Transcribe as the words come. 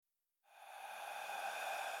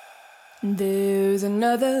There's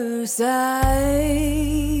another side,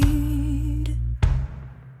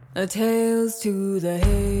 a tales to the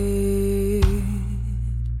head.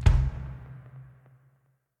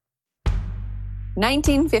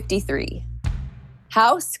 1953.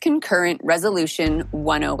 House Concurrent Resolution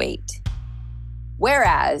 108.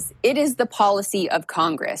 Whereas it is the policy of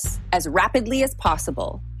Congress, as rapidly as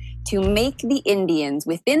possible, to make the Indians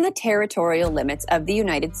within the territorial limits of the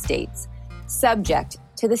United States subject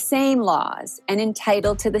to the same laws and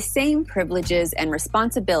entitled to the same privileges and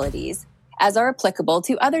responsibilities as are applicable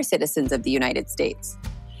to other citizens of the United States,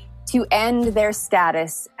 to end their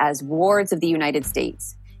status as wards of the United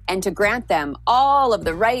States, and to grant them all of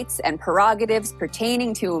the rights and prerogatives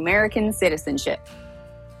pertaining to American citizenship.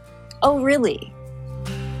 Oh, really?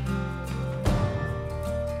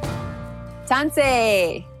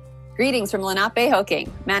 Tanse! Greetings from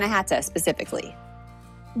Lenape-Hoking, Mannahatta specifically.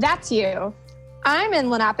 That's you. I'm in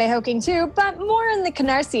Lenape-Hoking too, but more in the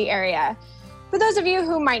Canarsie area. For those of you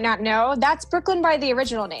who might not know, that's Brooklyn by the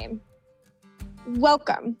original name.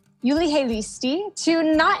 Welcome, Yuli Helisti, to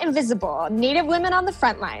Not Invisible, Native Women on the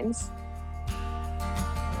Front Lines.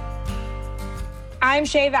 I'm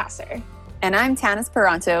Shay Vassar. And I'm Tanis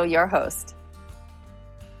Peranto, your host.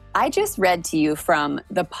 I just read to you from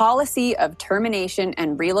The Policy of Termination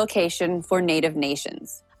and Relocation for Native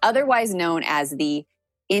Nations, otherwise known as the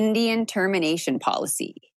Indian Termination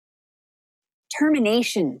Policy.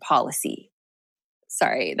 Termination policy.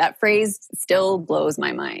 Sorry, that phrase still blows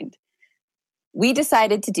my mind. We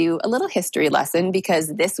decided to do a little history lesson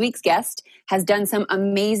because this week's guest has done some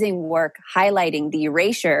amazing work highlighting the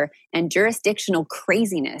erasure and jurisdictional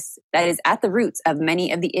craziness that is at the roots of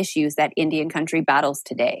many of the issues that Indian country battles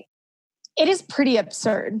today. It is pretty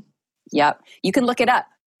absurd. Yep, you can look it up.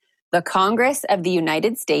 The Congress of the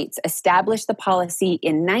United States established the policy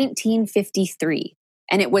in 1953,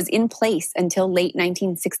 and it was in place until late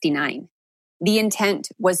 1969. The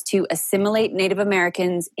intent was to assimilate Native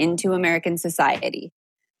Americans into American society.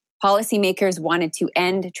 Policymakers wanted to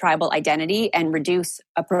end tribal identity and reduce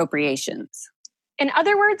appropriations. In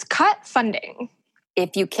other words, cut funding.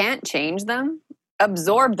 If you can't change them,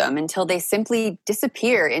 absorb them until they simply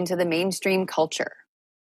disappear into the mainstream culture.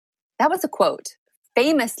 That was a quote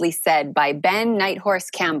famously said by Ben Nighthorse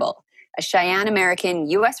Campbell, a Cheyenne American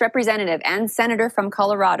U.S. representative and senator from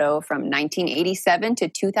Colorado from 1987 to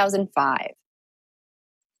 2005.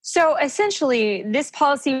 So essentially, this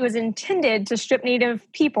policy was intended to strip Native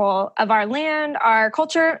people of our land, our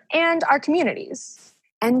culture, and our communities.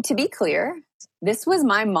 And to be clear, this was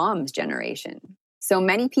my mom's generation. So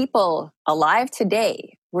many people alive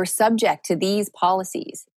today were subject to these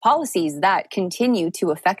policies that continue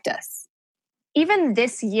to affect us. Even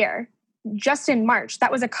this year, just in March, that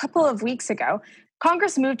was a couple of weeks ago,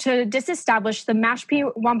 Congress moved to disestablish the Mashpee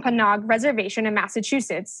Wampanoag Reservation in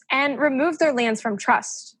Massachusetts and remove their lands from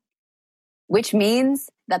trust. Which means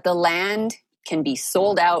that the land can be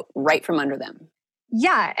sold out right from under them.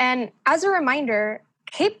 Yeah, and as a reminder,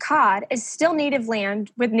 Cape Cod is still Native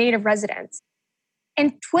land with Native residents.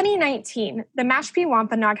 In 2019, the Mashpee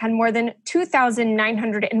Wampanoag had more than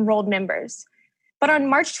 2,900 enrolled members. But on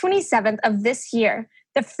March 27th of this year,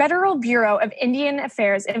 the Federal Bureau of Indian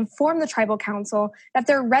Affairs informed the Tribal Council that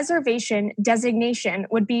their reservation designation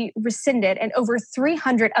would be rescinded and over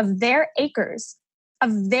 300 of their acres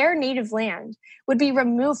of their native land would be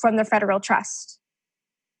removed from the federal trust.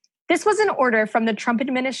 This was an order from the Trump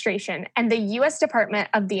administration and the U.S. Department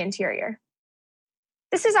of the Interior.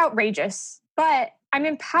 This is outrageous, but I'm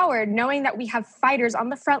empowered knowing that we have fighters on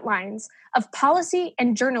the front lines of policy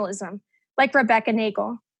and journalism like Rebecca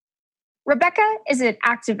Nagle. Rebecca is an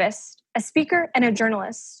activist, a speaker, and a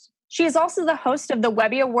journalist. She is also the host of the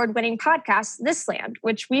Webby Award-winning podcast, This Land,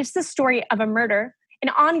 which weaves the story of a murder, an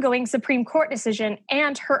ongoing Supreme Court decision,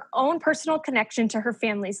 and her own personal connection to her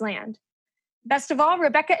family's land. Best of all,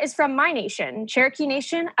 Rebecca is from my nation, Cherokee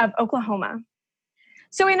Nation of Oklahoma.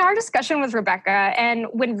 So in our discussion with Rebecca, and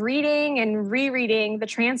when reading and rereading the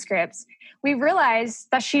transcripts, we realized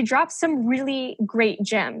that she dropped some really great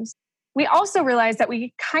gems. We also realized that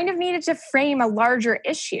we kind of needed to frame a larger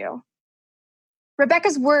issue.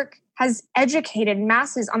 Rebecca's work has educated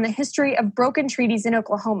masses on the history of broken treaties in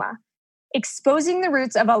Oklahoma, exposing the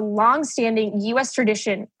roots of a long-standing U.S.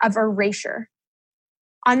 tradition of erasure.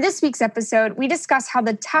 On this week's episode, we discuss how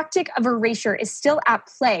the tactic of erasure is still at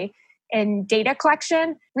play in data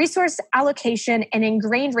collection, resource allocation, and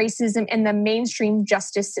ingrained racism in the mainstream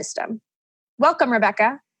justice system. Welcome,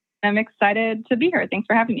 Rebecca. I'm excited to be here. Thanks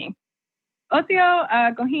for having me. Osio,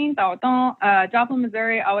 Gohin, Taoton, Joplin,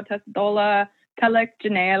 Missouri, Awatasadola, Kelec,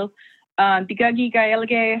 Janelle, Digagi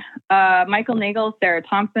Gaelge, Michael Nagle, Sarah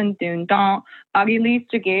Thompson, Dune Don, Agilis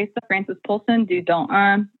Jagesa, Francis Polson, Du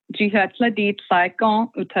Don Jihat Ladit, Saikon,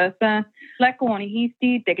 Utasa, Lekoni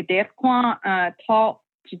Histi, Degaderquan, Tal,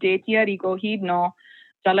 Jidatia, Rigohid, no,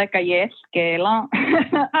 Jalekayet, Galan.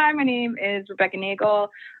 Hi, my name is Rebecca Nagle.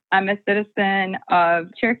 I'm a citizen of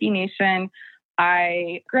Cherokee Nation.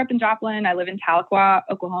 I grew up in Joplin. I live in Tahlequah,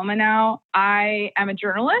 Oklahoma now. I am a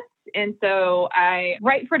journalist, and so I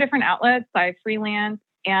write for different outlets. I freelance,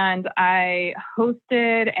 and I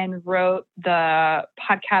hosted and wrote the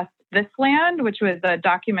podcast This Land, which was a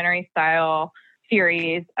documentary-style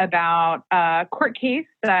series about a court case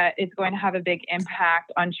that is going to have a big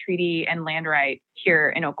impact on treaty and land rights here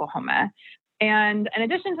in Oklahoma. And in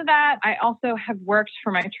addition to that, I also have worked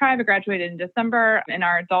for my tribe. I graduated in December in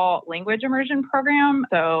our adult language immersion program.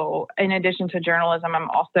 So in addition to journalism, I'm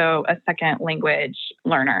also a second language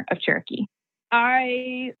learner of Cherokee.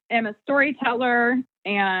 I am a storyteller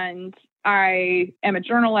and I am a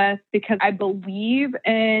journalist because I believe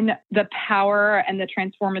in the power and the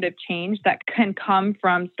transformative change that can come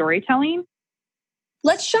from storytelling.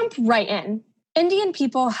 Let's jump right in. Indian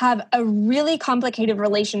people have a really complicated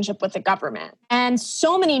relationship with the government, and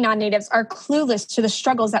so many non-natives are clueless to the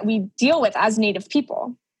struggles that we deal with as Native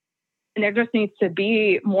people. And there just needs to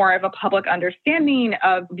be more of a public understanding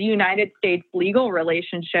of the United States legal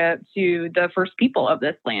relationship to the first people of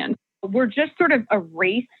this land. We're just sort of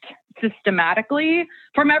erased systematically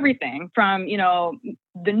from everything, from,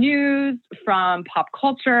 the news, from pop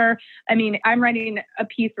culture. I mean, I'm writing a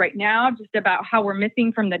piece right now just about how we're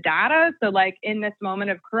missing from the data. So like in this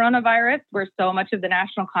moment of coronavirus, where so much of the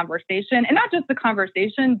national conversation, and not just the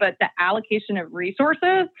conversation, but the allocation of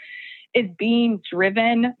resources is being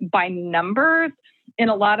driven by numbers. In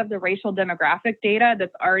a lot of the racial demographic data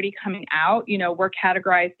that's already coming out, we're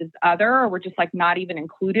categorized as other, or we're just like not even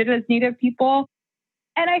included as Native people.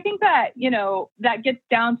 And I think that, that gets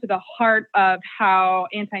down to the heart of how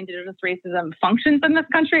anti-Indigenous racism functions in this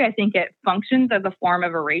country. I think it functions as a form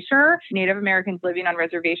of erasure. Native Americans living on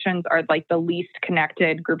reservations are like the least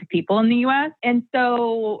connected group of people in the U.S. And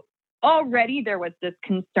so already there was this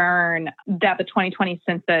concern that the 2020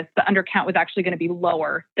 census, the undercount was actually going to be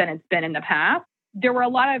lower than it's been in the past. There were a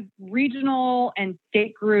lot of regional and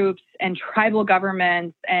state groups and tribal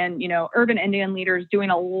governments and, urban Indian leaders doing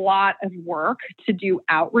a lot of work to do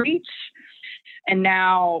outreach. And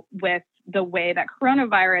now with the way that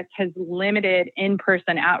coronavirus has limited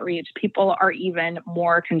in-person outreach, people are even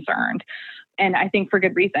more concerned. And I think for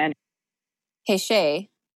good reason. Hey, Shay,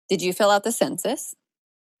 did you fill out the census?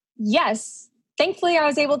 Yes. Thankfully, I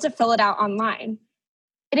was able to fill it out online.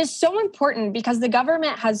 It is so important because the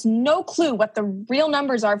government has no clue what the real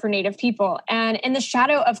numbers are for Native people. And in the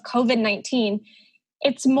shadow of COVID-19,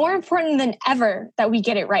 it's more important than ever that we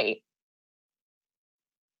get it right.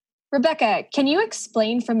 Rebecca, can you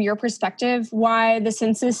explain from your perspective why the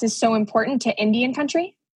census is so important to Indian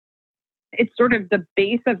country? It's sort of the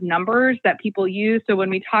base of numbers that people use. So when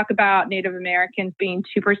we talk about Native Americans being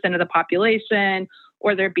 2% of the population,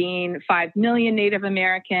 or there being 5 million Native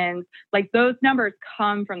Americans, like those numbers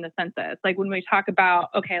come from the census. Like when we talk about,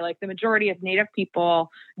 like the majority of Native people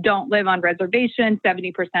don't live on reservations,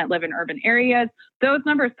 70% live in urban areas, those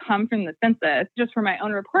numbers come from the census. Just for my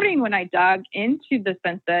own reporting, when I dug into the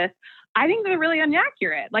census, I think they're really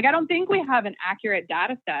inaccurate. Like I don't think we have an accurate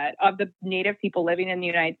data set of the Native people living in the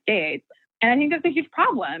United States. And I think that's a huge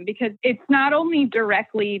problem because it's not only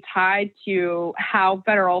directly tied to how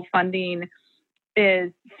federal funding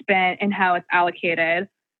is spent and how it's allocated.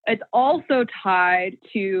 It's also tied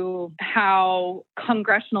to how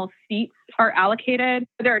congressional seats are allocated.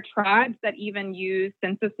 There are tribes that even use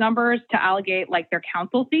census numbers to allocate like their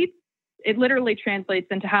council seats. It literally translates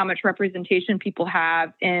into how much representation people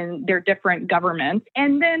have in their different governments.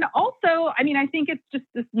 And then also, I think it's just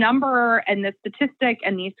this number and this statistic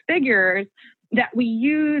and these figures that we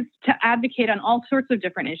use to advocate on all sorts of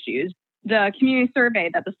different issues. The community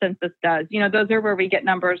survey that the census does, those are where we get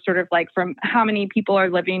numbers sort of like from how many people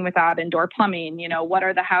are living without indoor plumbing, what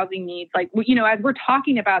are the housing needs? Like, as we're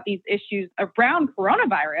talking about these issues around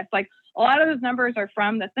coronavirus, like a lot of those numbers are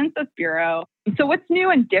from the Census Bureau. So what's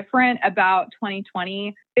new and different about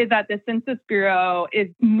 2020 is that the Census Bureau is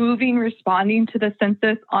responding to the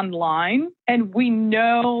census online. And we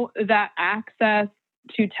know that access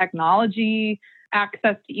to technology,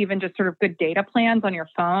 access to even just sort of good data plans on your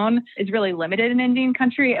phone is really limited in Indian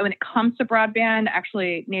country. And when it comes to broadband,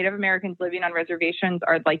 actually, Native Americans living on reservations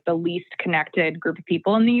are like the least connected group of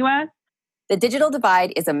people in the U.S. The digital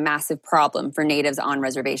divide is a massive problem for Natives on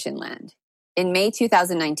reservation land. In May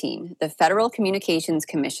 2019, the Federal Communications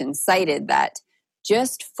Commission cited that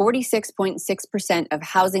Just 46.6% of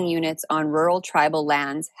housing units on rural tribal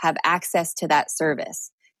lands have access to that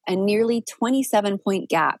service, a nearly 27-point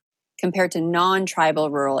gap compared to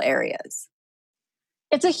non-tribal rural areas.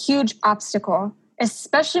 It's a huge obstacle,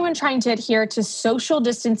 especially when trying to adhere to social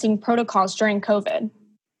distancing protocols during COVID.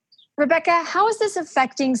 Rebecca, how is this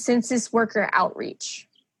affecting census worker outreach?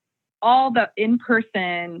 All the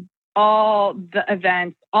in-person, all the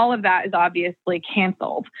events, all of that is obviously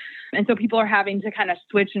canceled. And so people are having to kind of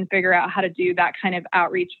switch and figure out how to do that kind of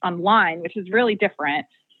outreach online, which is really different.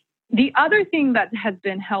 The other thing that has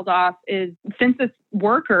been held off is census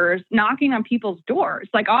workers knocking on people's doors.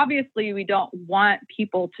 Like, obviously, we don't want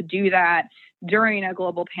people to do that during a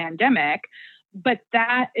global pandemic, but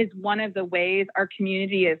that is one of the ways our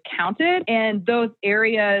community is counted. And those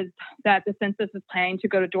areas that the census is planning to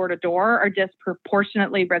go to door are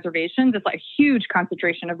disproportionately reservations. It's like a huge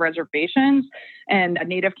concentration of reservations and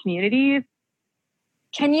Native communities.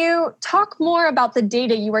 Can you talk more about the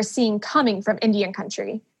data you are seeing coming from Indian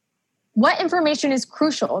country? What information is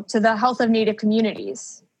crucial to the health of Native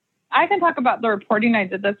communities? I can talk about the reporting I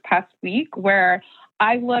did this past week, where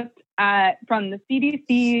I looked at from the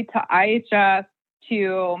CDC to IHS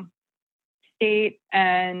to state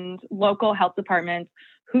and local health departments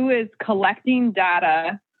who is collecting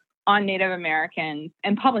data on Native Americans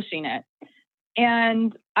and publishing it.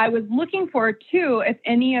 And I was looking for, too, if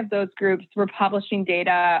any of those groups were publishing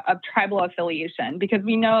data of tribal affiliation, because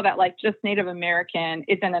we know that like just Native American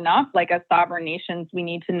isn't enough. Like, as sovereign nations, we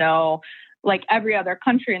need to know, like every other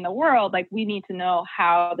country in the world, like we need to know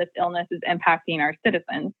how this illness is impacting our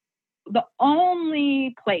citizens. The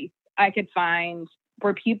only place I could find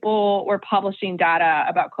where people were publishing data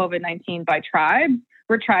about COVID-19 by tribes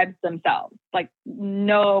were tribes themselves. Like,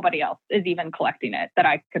 nobody else is even collecting it that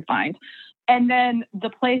I could find. And then the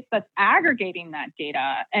place that's aggregating that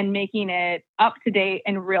data and making it up to date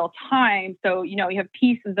in real time. So, you have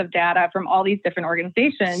pieces of data from all these different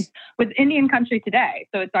organizations with Indian Country Today.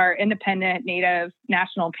 So it's our independent Native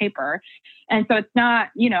national paper. And so it's not,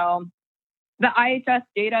 the IHS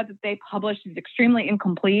data that they publish is extremely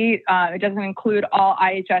incomplete. It doesn't include all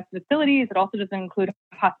IHS facilities. It also doesn't include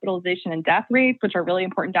hospitalization and death rates, which are really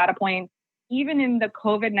important data points. Even in the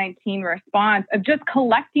COVID-19 response of just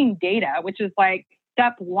collecting data, which is like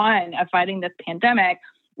step one of fighting this pandemic,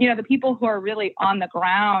 the people who are really on the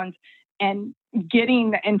ground and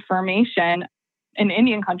getting the information in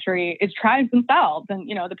Indian country is tribes themselves. And,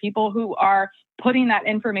 the people who are putting that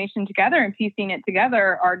information together and piecing it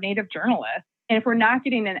together are Native journalists. And if we're not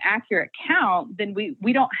getting an accurate count, then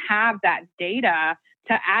we don't have that data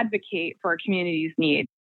to advocate for our community's needs.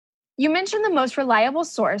 You mentioned the most reliable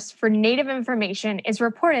source for Native information is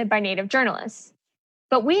reported by Native journalists.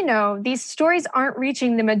 But we know these stories aren't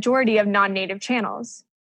reaching the majority of non-Native channels.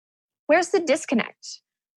 Where's the disconnect?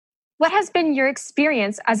 What has been your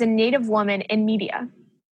experience as a Native woman in media?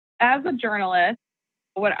 As a journalist,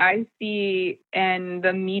 what I see in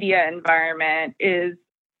the media environment is,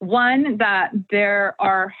 one, that there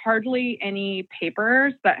are hardly any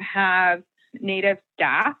papers that have Native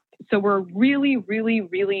staff. So we're really, really,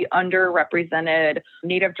 really underrepresented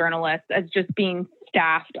Native journalists as just being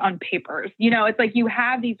staffed on papers. It's like you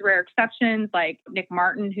have these rare exceptions like Nick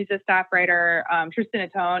Martin, who's a staff writer, Tristan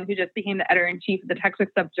Atone, who just became the editor-in-chief of the Texas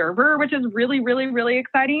Observer, which is really, really, really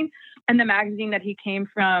exciting. And the magazine that he came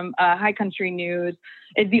from, High Country News,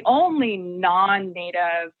 is the only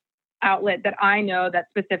non-Native outlet that I know that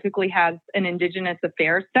specifically has an Indigenous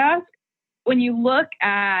affairs desk. When you look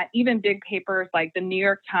at even big papers like the New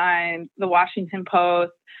York Times, the Washington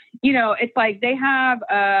Post, it's like they have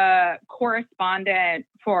a correspondent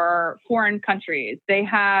for foreign countries. They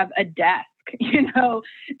have a desk,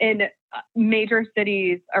 in major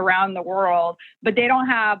cities around the world, but they don't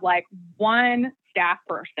have like one staff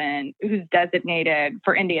person who's designated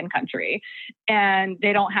for Indian country. And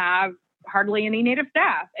they don't have hardly any Native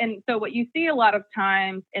staff. And so what you see a lot of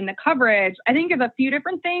times in the coverage, I think, is a few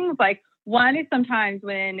different things. Like, one is sometimes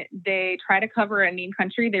when they try to cover a Indian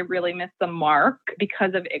country, they really miss the mark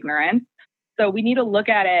because of ignorance. So we need to look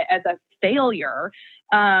at it as a failure,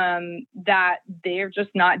 that they're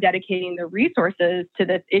just not dedicating the resources to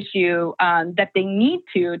this issue that they need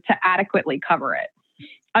to adequately cover it.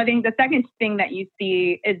 I think the second thing that you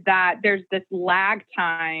see is that there's this lag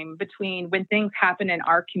time between when things happen in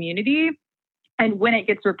our community and when it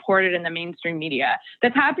gets reported in the mainstream media.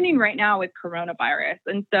 That's happening right now with coronavirus.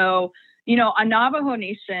 And so, on Navajo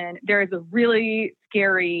Nation, there is a really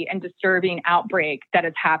scary and disturbing outbreak that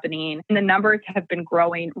is happening. And the numbers have been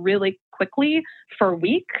growing really quickly for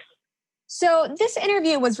weeks. So this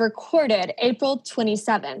interview was recorded April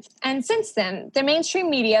 27th. And since then, the mainstream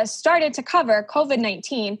media started to cover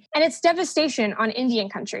COVID-19 and its devastation on Indian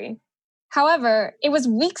country. However, it was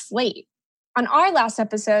weeks late. On our last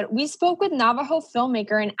episode, we spoke with Navajo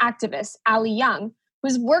filmmaker and activist Ali Young,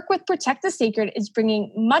 whose work with Protect the Sacred is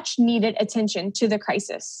bringing much needed attention to the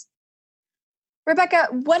crisis. Rebecca,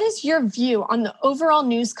 what is your view on the overall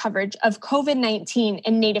news coverage of COVID-19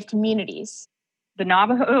 in Native communities? The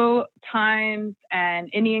Navajo Times and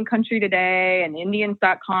Indian Country Today and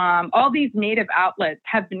Indians.com, all these Native outlets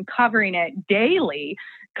have been covering it daily,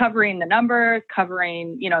 covering the numbers,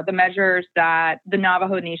 covering, the measures that the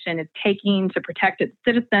Navajo Nation is taking to protect its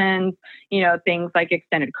citizens, things like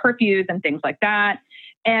extended curfews and things like that.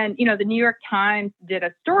 And, the New York Times did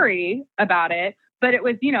a story about it, but it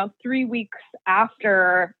was, 3 weeks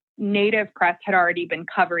after Native press had already been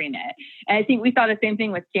covering it. And I think we saw the same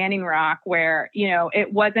thing with Standing Rock, where,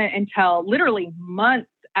 it wasn't until literally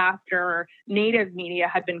months after Native media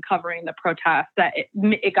had been covering the protests that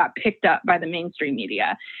it got picked up by the mainstream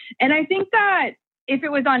media. And I think that if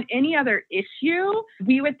it was on any other issue,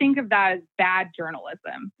 we would think of that as bad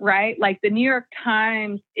journalism, right? Like the New York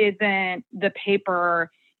Times isn't the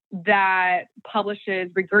paper that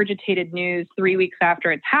publishes regurgitated news 3 weeks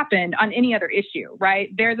after it's happened on any other issue, right?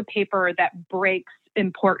 They're the paper that breaks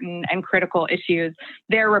important and critical issues.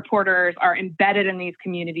 Their reporters are embedded in these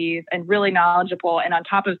communities and really knowledgeable and on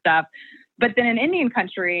top of stuff. But then in Indian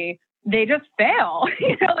country, they just fail.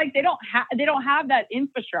 Like they don't have that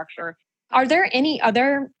infrastructure. Are there any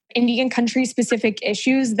other Indian country specific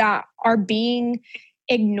issues that are being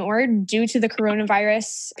ignored due to the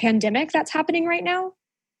coronavirus pandemic that's happening right now?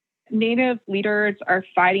 Native leaders are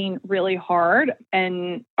fighting really hard,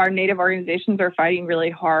 and our Native organizations are fighting really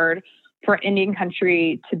hard for Indian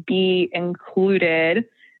country to be included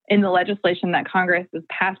in the legislation that Congress is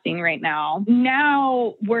passing right now.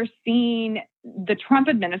 Now we're seeing the Trump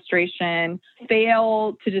administration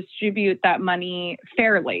fail to distribute that money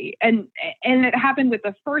fairly. And it happened with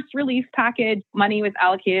the first relief package. Money was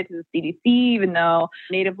allocated to the CDC, even though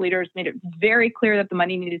Native leaders made it very clear that the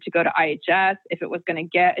money needed to go to IHS if it was going to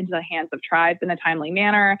get into the hands of tribes in a timely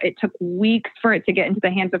manner. It took weeks for it to get into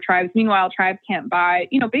the hands of tribes. Meanwhile, tribes can't buy,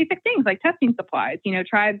 basic things like testing supplies.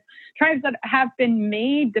 Tribes that have been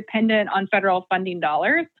made dependent on federal funding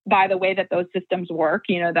dollars by the way that those systems work,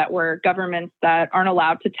 that were governments that aren't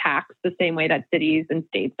allowed to tax the same way that cities and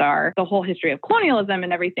states are. The whole history of colonialism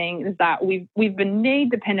and everything is that we've been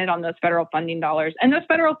made dependent on those federal funding dollars. And those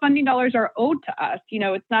federal funding dollars are owed to us.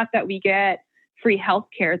 It's not that we get free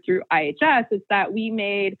healthcare through IHS. It's that we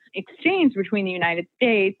made exchange between the United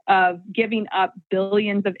States of giving up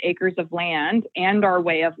billions of acres of land and our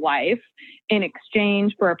way of life in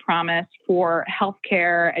exchange for a promise for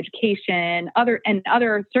healthcare, education, other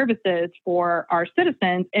services for our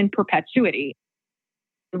citizens in perpetuity.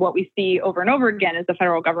 What we see over and over again is the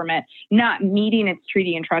federal government not meeting its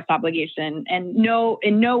treaty and trust obligation. And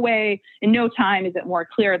in no time is it more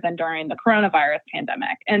clear than during the coronavirus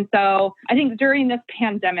pandemic. And so I think during this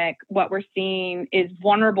pandemic, what we're seeing is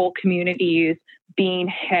vulnerable communities being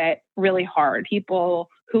hit really hard. People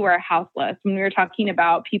who are houseless. When we were talking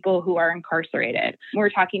about people who are incarcerated, we're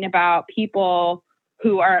talking about people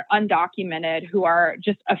who are undocumented, who are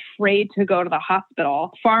just afraid to go to the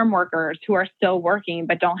hospital, farm workers who are still working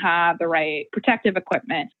but don't have the right protective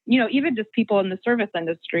equipment. Even just people in the service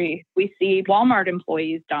industry. We see Walmart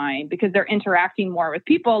employees dying because they're interacting more with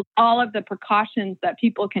people. All of the precautions that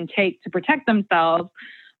people can take to protect themselves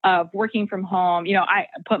of working from home. I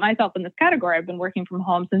put myself in this category. I've been working from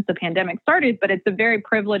home since the pandemic started, but it's a very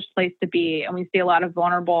privileged place to be. And we see a lot of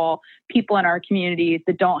vulnerable people in our communities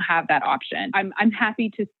that don't have that option. I'm happy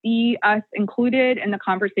to see us included in the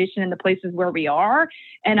conversation in the places where we are.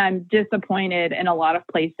 And I'm disappointed in a lot of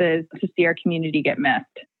places to see our community get missed.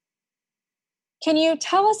 Can you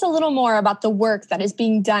tell us a little more about the work that is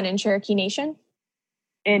being done in Cherokee Nation?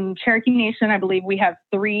 In Cherokee Nation, I believe we have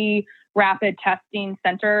 3 rapid testing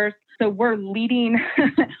centers. So we're leading,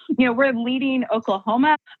 we're leading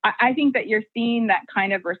Oklahoma. I think that you're seeing that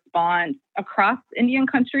kind of response across Indian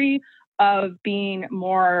country of being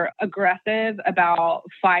more aggressive about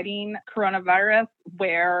fighting coronavirus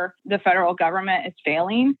where the federal government is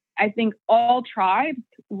failing. I think all tribes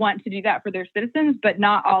want to do that for their citizens, but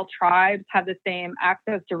not all tribes have the same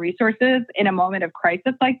access to resources in a moment of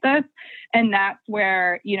crisis like this. And that's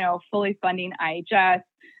where, fully funding IHS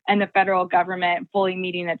and the federal government fully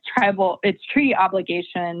meeting its treaty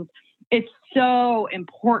obligations is so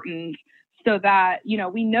important, so that,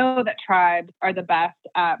 we know that tribes are the best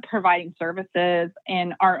at providing services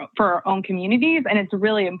for our own communities. And it's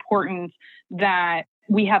really important that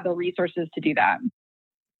we have the resources to do that.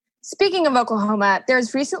 Speaking of Oklahoma,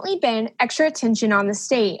 there's recently been extra attention on the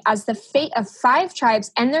state as the fate of 5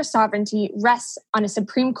 tribes and their sovereignty rests on a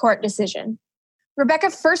Supreme Court decision.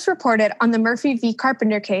 Rebecca first reported on the Murphy v.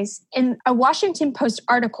 Carpenter case in a Washington Post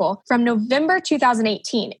article from November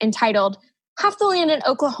 2018 entitled, "Half the land in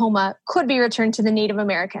Oklahoma could be returned to the Native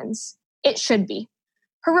Americans. It should be."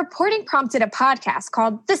 Her reporting prompted a podcast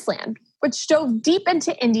called This Land, which dove deep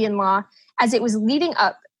into Indian law as it was leading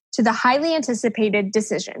up to the highly anticipated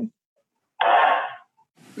decision.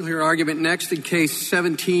 We'll hear argument next in case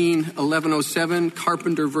 17-1107,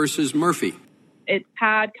 Carpenter versus Murphy. It's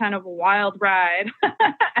had kind of a wild ride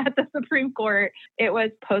at the Supreme Court. It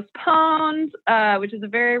was postponed, which is a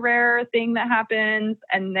very rare thing that happens.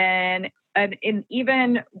 And then an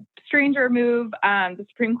even stranger move, the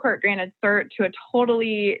Supreme Court granted cert to a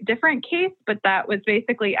totally different case, but that was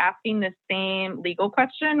basically asking the same legal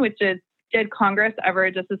question, which is, did Congress ever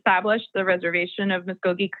disestablish the reservation of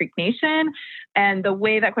Muskogee Creek Nation? And the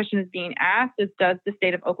way that question is being asked is, does the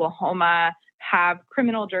state of Oklahoma have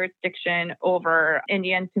criminal jurisdiction over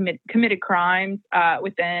Indians who committed crimes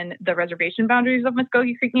within the reservation boundaries of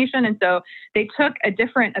Muskogee Creek Nation? And so they took a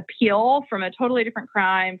different appeal from a totally different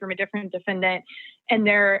crime, from a different defendant, and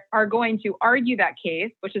they are going to argue that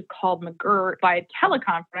case, which is called McGirt, by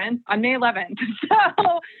teleconference on May 11th.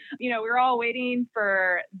 So, we were all waiting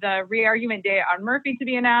for the re-argument date on Murphy to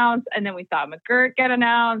be announced, and then we saw McGirt get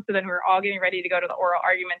announced, so then we were all getting ready to go to the oral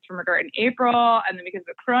arguments for McGirt in April, and then because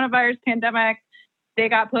of the coronavirus pandemic, they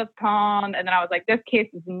got postponed, and then I was like, this case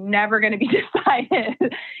is never going to be decided.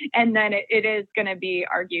 And then it is going to be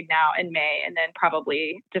argued now in May, and then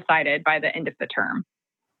probably decided by the end of the term.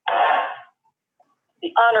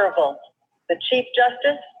 The Honorable, the Chief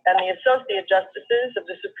Justice and the Associate Justices of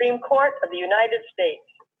the Supreme Court of the United States.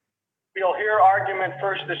 We'll hear argument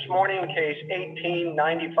first this morning, case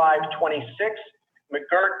 18-9526,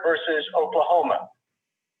 McGirt versus Oklahoma.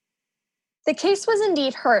 The case was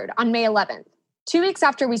indeed heard on May 11th, 2 weeks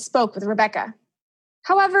after we spoke with Rebecca.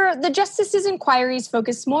 However, the justices' inquiries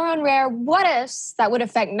focused more on rare what-ifs that would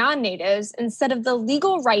affect non-natives instead of the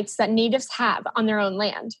legal rights that natives have on their own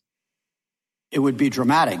land. It would be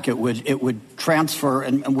dramatic. It would transfer,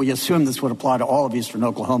 and we assume this would apply to all of eastern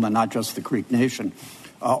Oklahoma, not just the Creek Nation.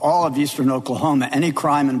 All of eastern Oklahoma, any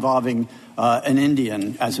crime involving an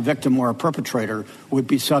Indian as a victim or a perpetrator would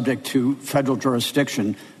be subject to federal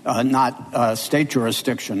jurisdiction, not state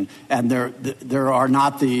jurisdiction. And there are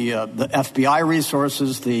not the FBI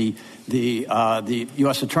resources, the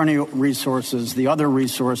U.S. Attorney resources, the other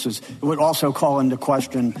resources. It would also call into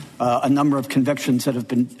question a number of convictions that have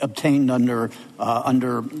been obtained under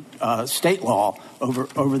state law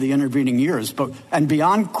over the intervening years. And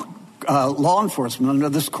beyond law enforcement, under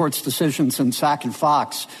this court's decisions in Sac and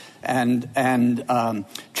Fox and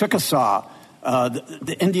Chickasaw,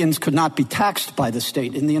 the Indians could not be taxed by the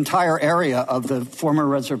state in the entire area of the former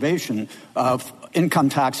reservation of income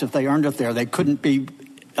tax if they earned it there. They couldn't be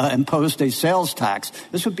imposed a sales tax.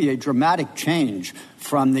 This would be a dramatic change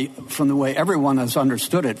from the way everyone has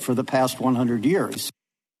understood it for the past 100 years.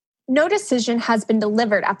 No decision has been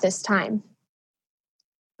delivered at this time.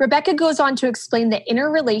 Rebecca goes on to explain the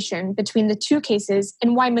interrelation between the two cases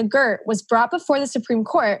and why McGirt was brought before the Supreme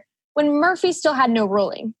Court when Murphy still had no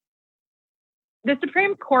ruling. The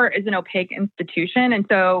Supreme Court is an opaque institution, and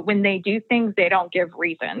so when they do things, they don't give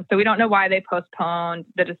reasons. So we don't know why they postponed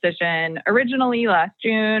the decision originally last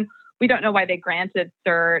June. We don't know why they granted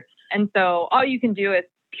cert. And so all you can do is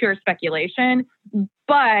pure speculation.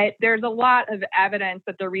 But there's a lot of evidence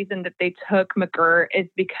that the reason that they took McGirt is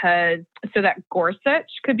because so that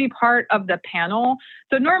Gorsuch could be part of the panel.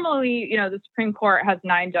 So normally, the Supreme Court has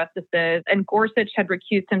 9 justices, and Gorsuch had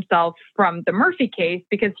recused himself from the Murphy case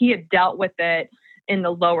because he had dealt with it in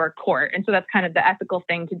the lower court. And so that's kind of the ethical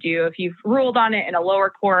thing to do. If you've ruled on it in a lower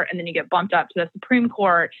court and then you get bumped up to the Supreme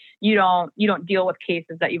Court, you don't deal with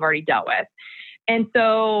cases that you've already dealt with. And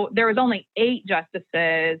so there was only 8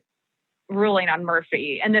 justices ruling on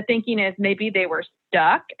Murphy. And the thinking is maybe they were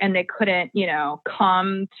stuck and they couldn't,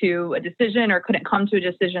 come to a decision or couldn't come to a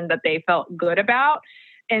decision that they felt good about.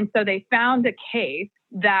 And so they found a case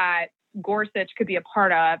that Gorsuch could be a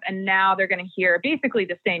part of. And now they're going to hear basically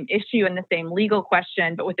the same issue and the same legal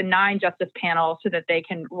question, but with a 9-justice panel so that they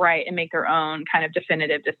can write and make their own kind of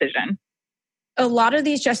definitive decision. A lot of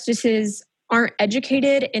these justices aren't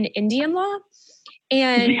educated in Indian law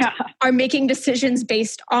and are making decisions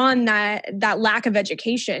based on that lack of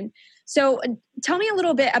education. So Tell me a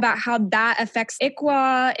little bit about how that affects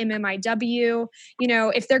ICWA, MMIW,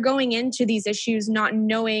 if they're going into these issues not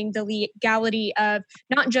knowing the legality of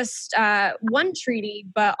not just one treaty,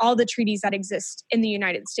 but all the treaties that exist in the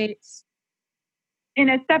United States. In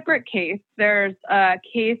a separate case, there's a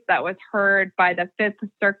case that was heard by the Fifth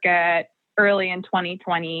Circuit early in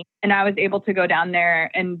 2020, and I was able to go down there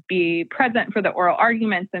and be present for the oral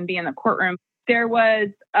arguments and be in the courtroom. There was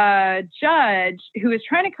a judge who was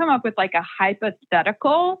trying to come up with like a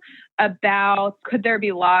hypothetical about could there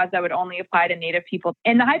be laws that would only apply to Native people.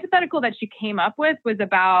 And the hypothetical that she came up with was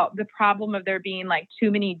about the problem of there being like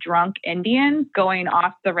too many drunk Indians going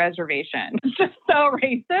off the reservation. It's just so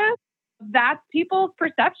racist. That's people's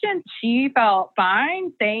perception. She felt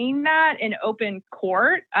fine saying that in open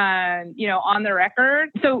court, on the record.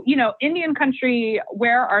 So, Indian country,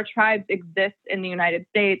 where our tribes exist in the United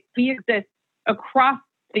States, we exist across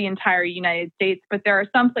the entire United States, but there are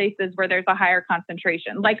some places where there's a higher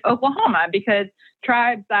concentration, like Oklahoma, because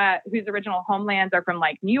tribes whose original homelands are from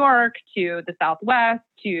like New York to the Southwest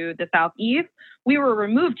to the Southeast, we were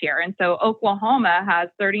removed here. And so Oklahoma has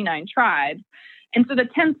 39 tribes. And so the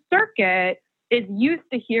 10th Circuit is used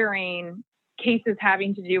to hearing cases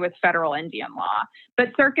having to do with federal Indian law, but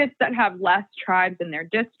circuits that have less tribes in their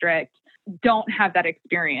district don't have that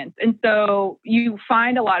experience. And so you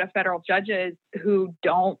find a lot of federal judges who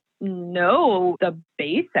don't know the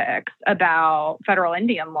basics about federal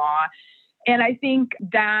Indian law. And I think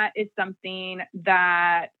that is something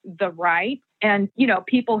that the right and,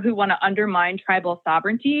 people who want to undermine tribal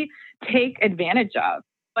sovereignty take advantage of.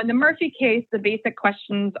 In the Murphy case, the basic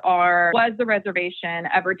questions are, was the reservation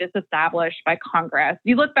ever disestablished by Congress?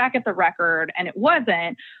 You look back at the record and it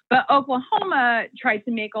wasn't, but Oklahoma tried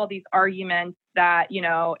to make all these arguments that,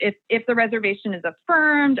 if the reservation is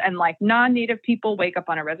affirmed and like non-Native people wake up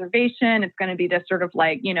on a reservation, it's going to be this sort of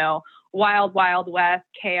like, wild, wild west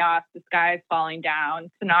chaos, the sky is falling down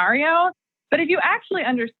scenario. But if you actually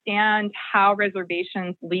understand how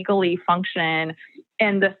reservations legally function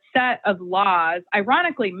and the set of laws,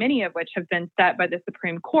 ironically, many of which have been set by the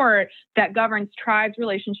Supreme Court, that governs tribes'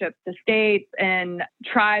 relationships to states and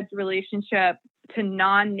tribes' relationship to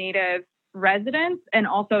non-Native residents and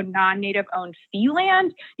also non-Native owned fee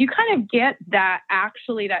land, you kind of get that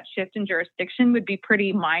actually that shift in jurisdiction would be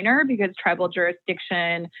pretty minor because tribal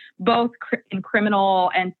jurisdiction, both in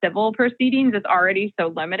criminal and civil proceedings, is already so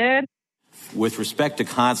limited. With respect to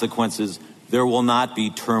consequences, there will not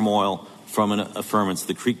be turmoil from an affirmance.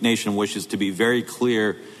 The Creek Nation wishes to be very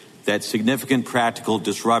clear that significant practical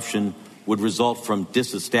disruption would result from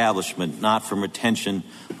disestablishment, not from retention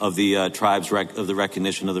of the tribe's of the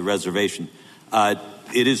recognition of the reservation.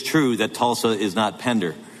 It is true that Tulsa is not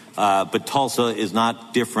Pender, but Tulsa is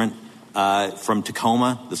not different from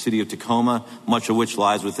Tacoma, the city of Tacoma, much of which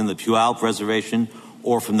lies within the Puyallup Reservation,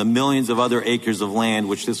 or from the millions of other acres of land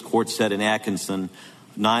which this court said in Atkinson,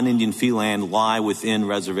 non-Indian fee land, lie within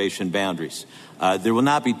reservation boundaries. There will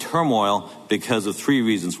not be turmoil because of three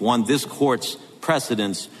reasons. One, this court's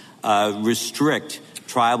precedents restrict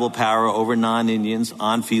tribal power over non-Indians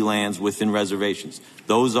on fee lands within reservations.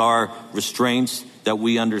 Those are restraints that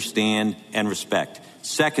we understand and respect.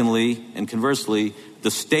 Secondly, and conversely, the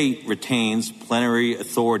state retains plenary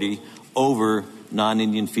authority over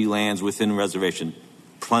non-Indian fee lands within reservation,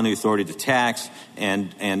 plenary authority to tax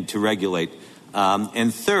and to regulate.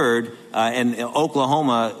 And third, and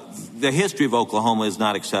Oklahoma, the history of Oklahoma is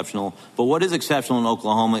not exceptional, but what is exceptional in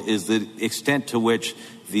Oklahoma is the extent to which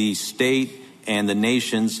the state and the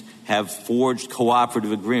nations have forged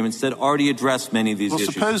cooperative agreements that already address many of these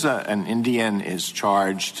issues. Suppose an Indian is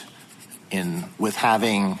charged with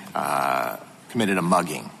having committed a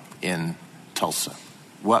mugging in Tulsa.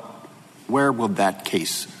 Where will that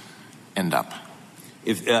case end up?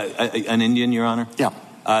 If an Indian, Your Honor? Yeah.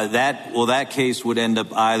 That case would end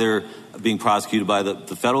up either being prosecuted by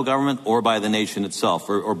the federal government or by the nation itself,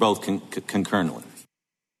 or both concurrently.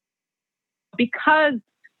 Because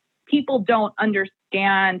people don't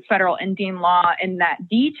understand federal Indian law in that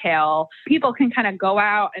detail, people can kind of go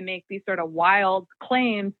out and make these sort of wild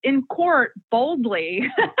claims in court boldly,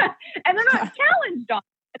 and they're not challenged on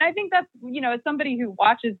it. And I think that's, as somebody who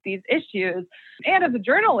watches these issues and as a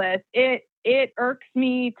journalist, it irks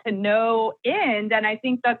me to no end. And I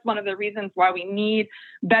think that's one of the reasons why we need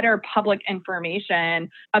better public information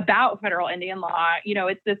about federal Indian law.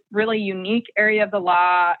 It's this really unique area of the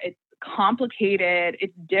law. It's complicated,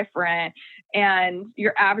 it's different, and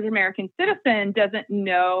your average American citizen doesn't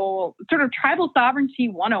know sort of tribal sovereignty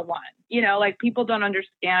 101. People don't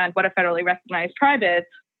understand what a federally recognized tribe is.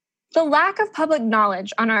 The lack of public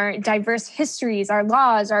knowledge on our diverse histories, our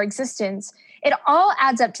laws, our existence It all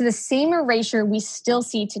adds up to the same erasure we still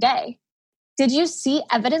see today. Did you see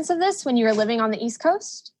evidence of this when you were living on the East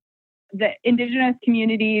Coast? The indigenous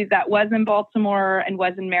community that was in Baltimore and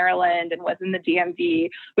was in Maryland and was in the DMV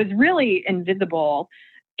was really invisible.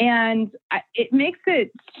 And it makes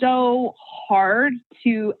it so hard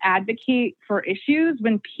to advocate for issues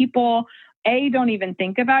when people, A, don't even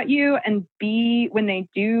think about you, and B, when they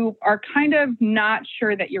do, are kind of not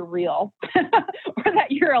sure that you're real or that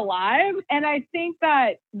you're alive. And I think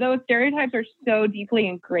that those stereotypes are so deeply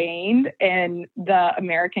ingrained in the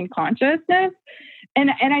American consciousness. And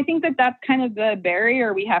I think that that's kind of the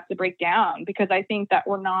barrier we have to break down, because I think that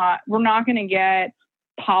we're not going to get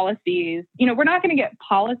policies, we're not going to get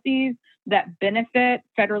policies that benefit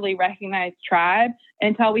federally recognized tribe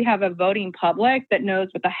until we have a voting public that knows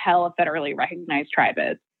what the hell a federally recognized tribe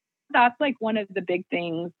is. That's like one of the big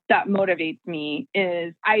things that motivates me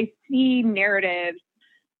is I see narratives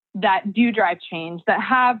that do drive change, that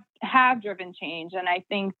have driven change. And I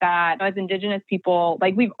think that as Indigenous people,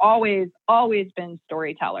 like we've always been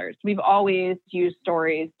storytellers. We've always used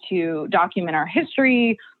stories to document our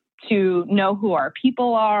history, to know who our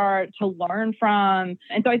people are, to learn from.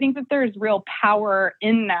 And so I think that there's real power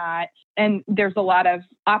in that. And there's a lot of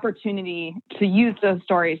opportunity to use those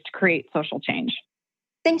stories to create social change.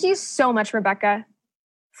 Thank you so much, Rebecca.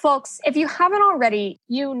 Folks, if you haven't already,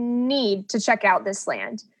 you need to check out This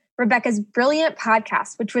Land, Rebecca's brilliant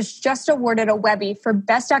podcast, which was just awarded a Webby for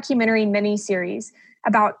Best Documentary Miniseries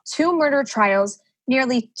about two murder trials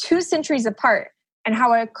nearly 2 centuries apart, and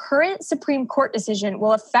how a current Supreme Court decision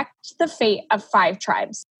will affect the fate of 5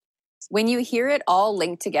 tribes. When you hear it all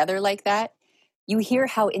linked together like that, you hear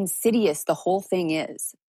how insidious the whole thing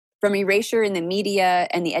is. From erasure in the media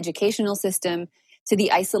and the educational system to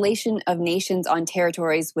the isolation of nations on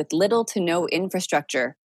territories with little to no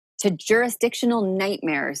infrastructure, to jurisdictional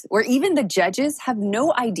nightmares where even the judges have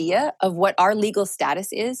no idea of what our legal status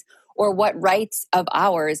is or what rights of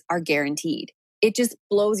ours are guaranteed. It just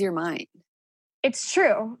blows your mind. It's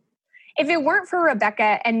true. If it weren't for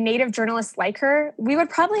Rebecca and Native journalists like her, we would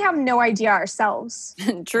probably have no idea ourselves.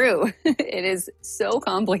 True. It is so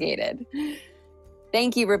complicated.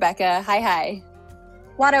 Thank you, Rebecca. Hi.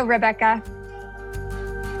 Watto, Rebecca.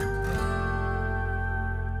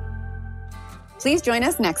 Please join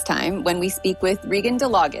us next time when we speak with Regan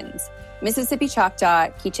DeLoggins, Mississippi Choctaw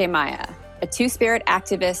Quiche Maya, a Two-Spirit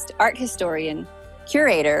activist, art historian,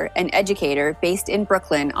 curator, and educator based in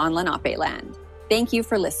Brooklyn on Lenape land. Thank you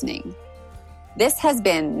for listening. This has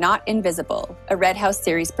been Not Invisible, a Red House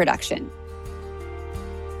series production.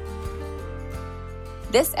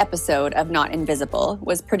 This episode of Not Invisible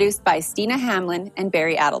was produced by Stina Hamlin and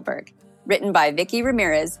Barry Adelberg, written by Vicky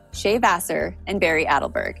Ramirez, Shay Vassar, and Barry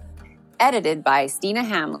Adelberg, edited by Stina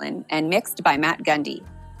Hamlin and mixed by Matt Gundy.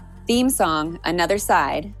 Theme song, Another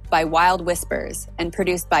Side, by Wild Whispers, and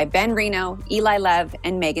produced by Ben Reno, Eli Lev,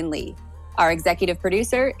 and Megan Lee. Our executive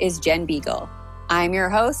producer is Jen Beagle. I'm your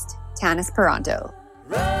host, Tanis Peranto.